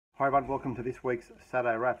Hi everyone, welcome to this week's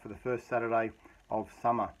Saturday Wrap for the first Saturday of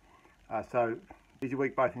summer. So busy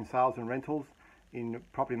week both in sales and rentals. In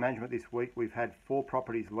property management this week we've had 4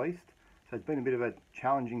 properties leased, so it's been a bit of a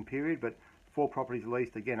challenging period, but 4 properties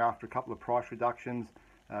leased again after a couple of price reductions,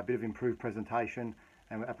 a bit of improved presentation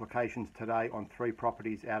and applications today on 3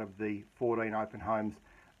 properties out of the 14 open homes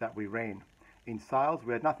that we ran. In sales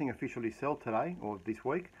we had nothing officially sell today or this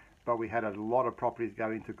week, but we had a lot of properties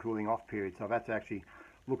go into cooling off period, so I've had to actually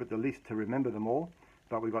look at the list to remember them all.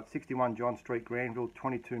 But we've got 61 John Street, Granville,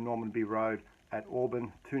 22 Normanby Road at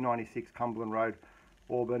Auburn, 296 Cumberland Road,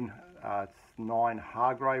 Auburn, 9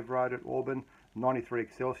 Hargrave Road at Auburn, 93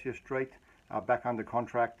 Excelsior Street, back under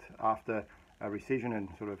contract after a rescission and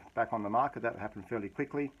sort of back on the market. That happened fairly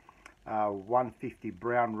quickly. 150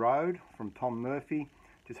 Brown Road from Tom Murphy.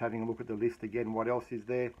 Just having a look at the list again, what else is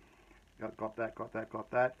there? Got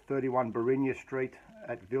that. 31 Barinya Street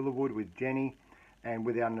at Villawood with Jenny. And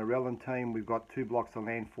with our Narellan team, we've got 2 blocks of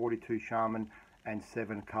land, 42 Sharman and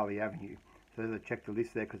 7 Culley Avenue. So there's a check the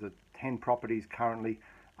list there because there's 10 properties currently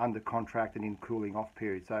under contract and in cooling off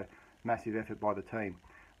period. So massive effort by the team.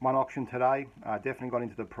 One auction today, definitely got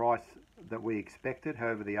into the price that we expected.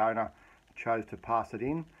 However, the owner chose to pass it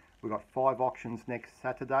in. We've got 5 auctions next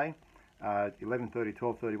Saturday, 11:30,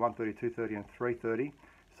 12:30, 1:30, 2:30 and 3:30.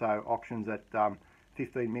 So auctions at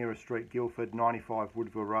 15 Mera St Guildford, 95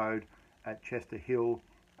 Woodville Road at Chester Hill,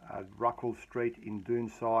 Ruckle Street in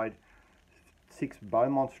Doonside, 6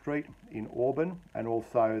 Beaumont Street in Auburn, and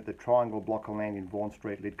also the Triangle block of land in Vaughan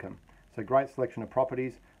St Lidcombe. So great selection of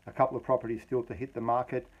properties. A couple of properties still to hit the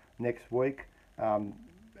market next week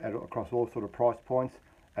across all sort of price points,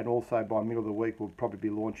 and also by middle of the week we'll probably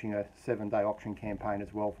be launching a 7-day auction campaign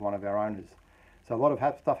as well for one of our owners. So a lot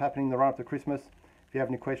of stuff happening in the run up to Christmas. If you have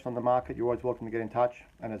any questions on the market, you're always welcome to get in touch,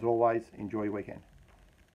 and as always, enjoy your weekend.